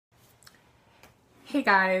Hey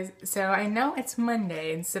guys, so I know it's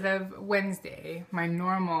Monday instead of Wednesday, my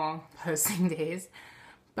normal posting days,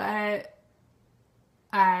 but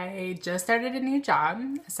I just started a new job,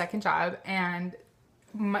 a second job, and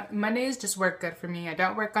Mondays just work good for me. I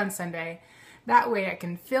don't work on Sunday. That way I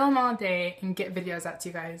can film all day and get videos out to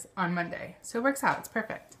you guys on Monday. So it works out, it's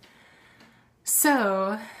perfect.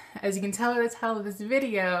 So, as you can tell by the title of this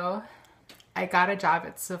video, I got a job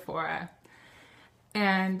at Sephora.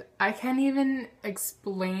 And I can't even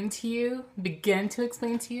begin to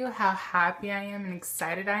explain to you how happy I am and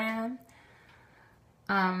excited I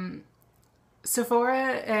am.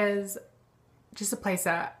 Sephora is just a place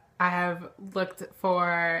that I have looked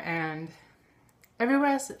for, and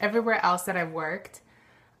everywhere else that I've worked,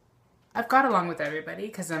 I've got along with everybody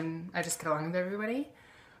because I just get along with everybody.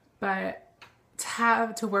 But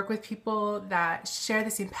to work with people that share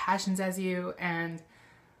the same passions as you and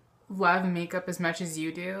love makeup as much as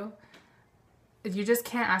you do, you just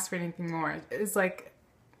can't ask for anything more. It's like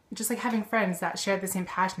just like having friends that share the same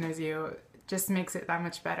passion as you just makes it that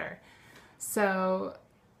much better. So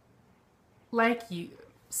like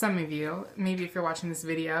some of you, maybe if you're watching this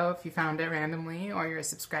video, if you found it randomly or you're a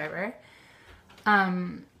subscriber,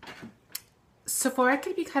 Sephora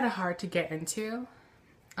could be kind of hard to get into.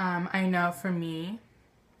 I know for me,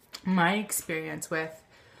 my experience with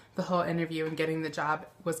the whole interview and getting the job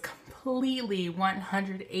was completely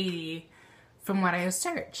 180 from what I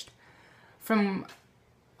searched. From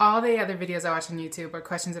all the other videos I watched on YouTube or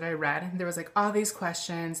questions that I read, there was like all these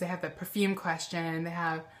questions. They have the perfume question. They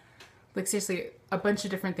have like seriously a bunch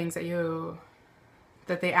of different things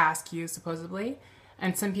that they ask you supposedly.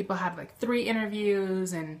 And some people had like 3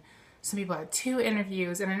 interviews and some people had 2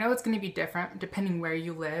 interviews. And I know it's going to be different depending where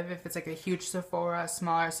you live. If it's like a huge Sephora,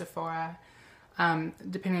 smaller Sephora,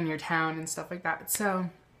 depending on your town and stuff like that. So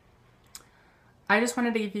I just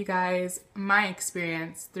wanted to give you guys my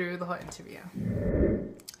experience through the whole interview.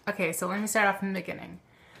 Okay, so let me start off from the beginning.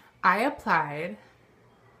 I applied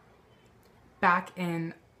back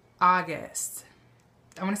in August.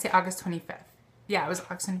 I want to say August 25th. Yeah, it was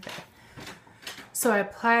August 25th. So I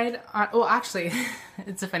applied on, well actually,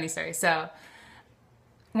 it's a funny story. So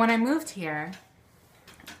when I moved here,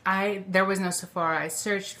 there was no Sephora. I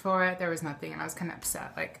searched for it, there was nothing, and I was kind of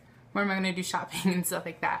upset. Like, where am I going to do shopping and stuff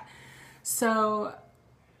like that? So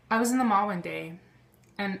I was in the mall one day,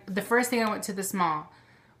 and the first thing I went to this mall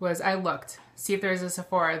was I looked, see if there was a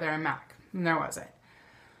Sephora there in Mac, and there wasn't.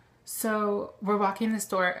 So we're walking in the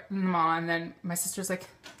store in the mall, and then my sister's like,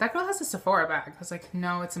 that girl has a Sephora bag. I was like,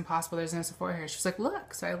 no, it's impossible, there's no Sephora here. She was like,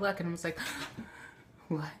 look. So I look, and I was like,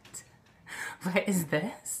 what? What is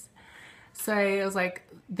this? So I was like,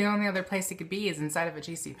 the only other place it could be is inside of a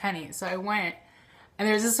JCPenney. So I went, and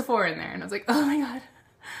there's a Sephora in there, and I was like, oh my god,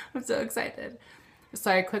 I'm so excited. So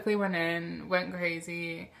I quickly went in, went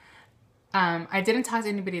crazy. I didn't talk to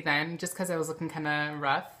anybody then, just because I was looking kind of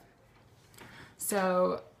rough.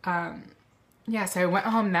 So, yeah, so I went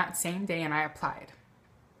home that same day, and I applied.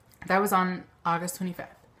 That was on August 25th.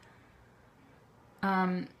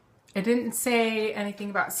 It didn't say anything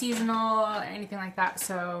about seasonal or anything like that,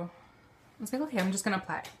 so I was like, okay, I'm just gonna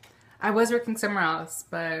apply. I was working somewhere else,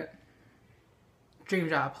 but dream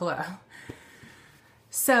job, hello.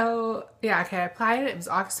 So, yeah, okay, I applied. It was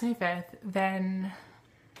August 25th. Then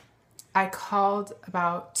I called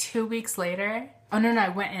about 2 weeks later. Oh, no, I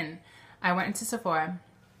went in. I went into Sephora,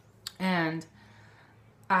 and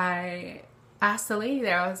I asked the lady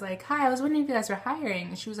there, I was like, hi, I was wondering if you guys were hiring.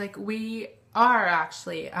 And she was like, we are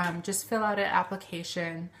actually. Just fill out an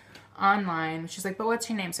application online. She's like, but what's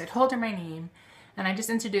your name? So I told her my name, and I just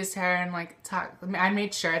introduced her and like I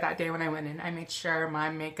made sure that day when I went in, I made sure my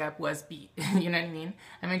makeup was beat. You know what I mean?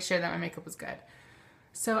 I made sure that my makeup was good.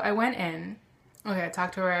 So I went in. Okay, I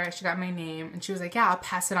talked to her. She got my name, and she was like, yeah, I'll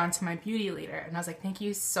pass it on to my beauty leader. And I was like, thank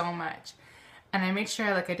you so much. And I made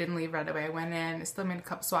sure like I didn't leave right away. I went in, I still made a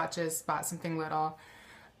couple swatches, bought something little,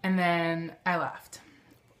 and then I left.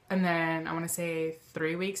 And then I want to say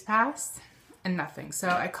 3 weeks passed and nothing. So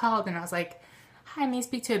I called and I was like, hi, may I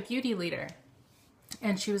speak to a beauty leader?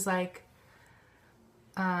 And she was like,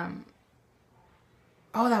 oh,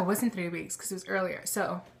 that wasn't 3 weeks because it was earlier.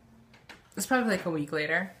 So it was probably like a week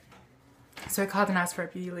later. So I called and asked for a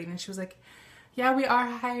beauty lead, and she was like, yeah, we are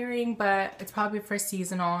hiring, but it's probably for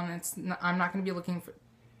seasonal, and I'm not going to be looking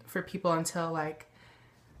for people until like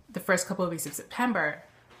the first couple of weeks of September.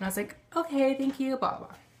 And I was like, okay, thank you, blah, blah.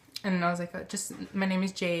 And I was like, my name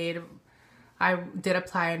is Jade. I did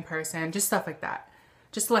apply in person, just stuff like that.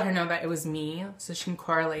 Just to let her know that it was me, so she can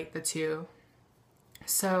correlate the two.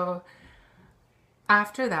 So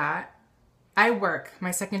after that, I work.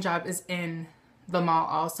 My second job is in the mall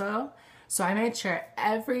also. So I made sure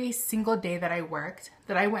every single day that I worked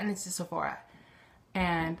that I went into Sephora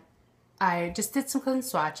and I just did some clean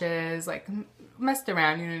swatches, like messed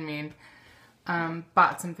around, you know what I mean?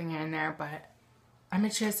 Bought something here and there, but I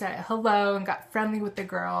made sure I said hello and got friendly with the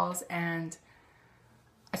girls, and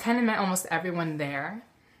I kind of met almost everyone there.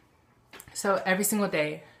 So every single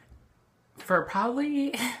day for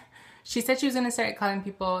probably, she said she was going to start calling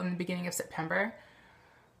people in the beginning of September.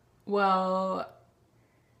 Well,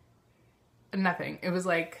 nothing. It was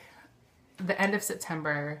like the end of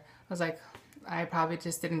September. I was like, I probably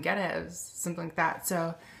just didn't get it. It was something like that.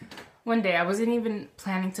 So one day I wasn't even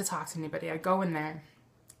planning to talk to anybody. I go in there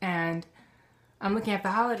and I'm looking at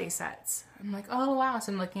the holiday sets. I'm like, oh wow.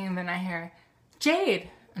 So I'm looking and then I hear Jade.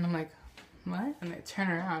 And I'm like, what? And I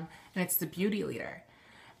turn around and it's the beauty leader.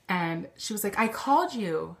 And she was like, I called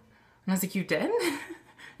you. And I was like, you did?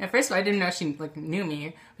 At first of all, I didn't know she like knew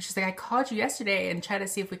me. But she's like, I called you yesterday and tried to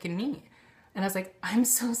see if we can meet. And I was like, I'm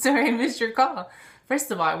so sorry I missed your call.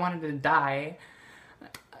 First of all, I wanted to die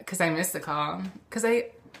because I missed the call. Because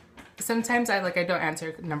sometimes I don't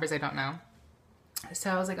answer numbers I don't know.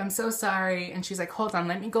 So I was like, I'm so sorry. And she's like, hold on,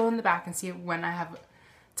 let me go in the back and see when I have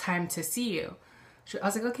time to see you. I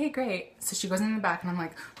was like, okay, great. So she goes in the back and I'm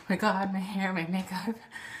like, oh my God, my hair, my makeup.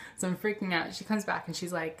 So I'm freaking out. She comes back and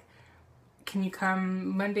she's like, can you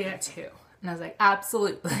come Monday at 2? And I was like,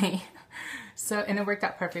 absolutely. So, and it worked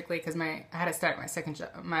out perfectly because I had to start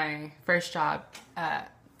my first job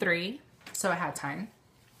at 3. So I had time.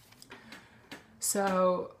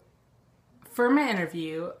 So for my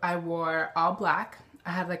interview, I wore all black.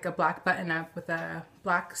 I had like a black button up with a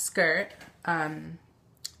black skirt. Kind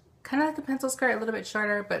of like a pencil skirt, a little bit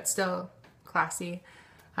shorter, but still classy.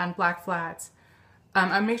 On black flats.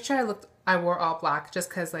 I made sure I wore all black just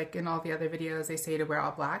because like in all the other videos they say to wear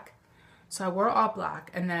all black. So I wore all black,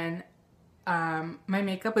 and then my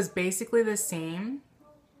makeup was basically the same,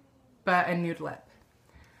 but a nude lip.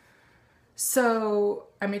 So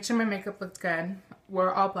I made sure my makeup looked good,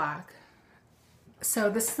 wore all black. So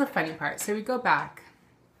this is the funny part. So we go back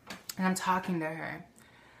and I'm talking to her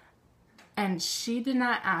and she did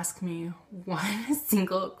not ask me one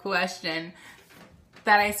single question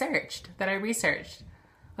that I researched.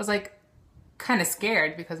 I was like kind of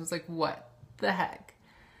scared because I was like, what the heck?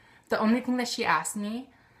 The only thing that she asked me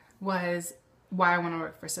was why I want to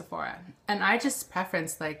work for Sephora. And I just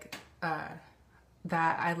preferenced like that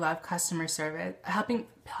I love customer service,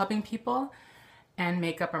 helping people, and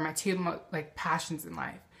makeup are my two passions in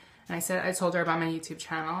life. And I told her about my YouTube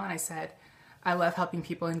channel, and I said, I love helping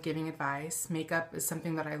people and giving advice. Makeup is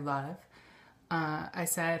something that I love. I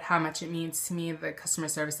said how much it means to me, the customer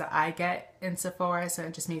service that I get in Sephora, so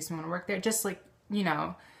it just makes me want to work there. Just like, you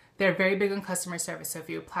know, they're very big on customer service. So if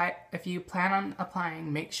you plan on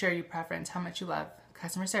applying, make sure you preference how much you love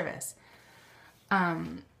customer service.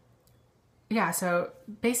 Yeah, so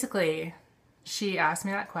basically she asked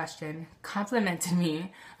me that question, complimented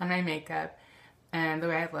me on my makeup and the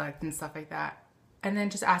way I looked and stuff like that, and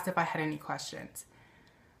then just asked if I had any questions.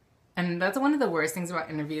 And that's one of the worst things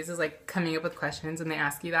about interviews is like coming up with questions and they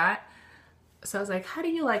ask you that. So I was like, how do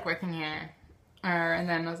you like working here? And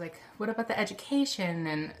then I was like, what about the education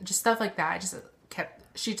and just stuff like that.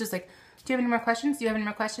 She just like, do you have any more questions? Do you have any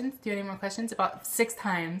more questions? Do you have any more questions? About 6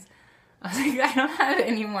 times. I was like, I don't have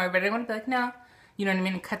any more, but I didn't want to be like, no, you know what I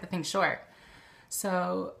mean? And cut the thing short.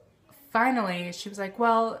 So finally she was like,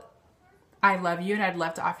 well, I love you and I'd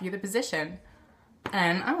love to offer you the position.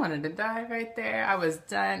 And I wanted to die right there. I was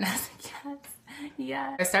done. I was like, yes,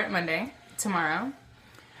 yes. I start Monday, tomorrow.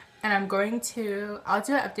 And I'll do an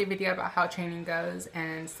update video about how training goes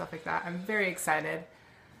and stuff like that. I'm very excited.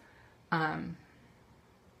 I'm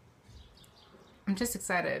just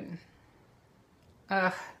excited.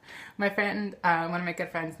 My friend, one of my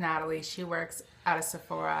good friends, Natalie, she works at a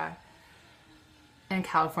Sephora in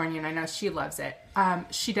California, and I know she loves it.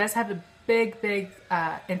 She does have a big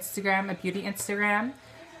Instagram, a beauty Instagram.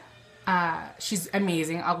 She's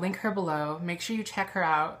amazing. I'll link her below. Make sure you check her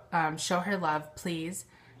out. Show her love, please.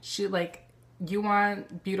 You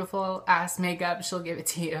want beautiful ass makeup, she'll give it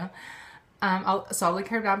to you. So I'll link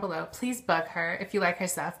her down below. Please bug her. If you like her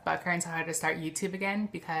stuff, bug her and tell her to start YouTube again,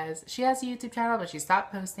 because she has a YouTube channel, but she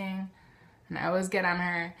stopped posting, and I always get on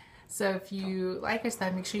her. So if you like her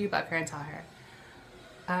stuff, make sure you bug her and tell her.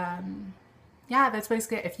 Yeah, that's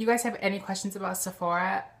basically it. If you guys have any questions about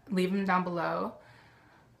Sephora, leave them down below.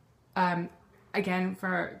 Again,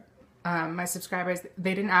 for my subscribers, she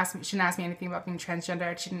didn't ask me anything about being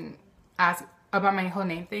transgender. She didn't ask about my whole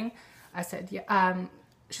name thing. I said, yeah.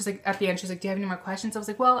 She's like, at the end, she's like, do you have any more questions? I was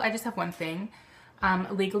like, well, I just have one thing.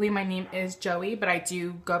 Legally, my name is Joey, but I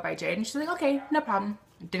do go by Jade. And she's like, okay, no problem.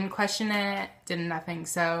 Didn't question it, did nothing.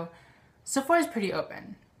 So Sephora's pretty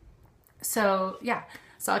open. So yeah,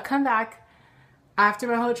 so I'll come back after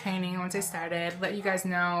my whole training, once I started, let you guys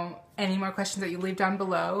know any more questions that you leave down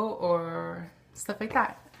below or stuff like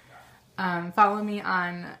that. Follow me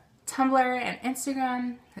on Tumblr and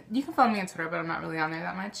Instagram. You can follow me on Twitter, but I'm not really on there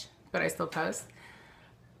that much, but I still post.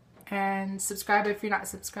 And subscribe if you're not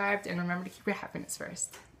subscribed, and remember to keep your happiness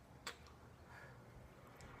first.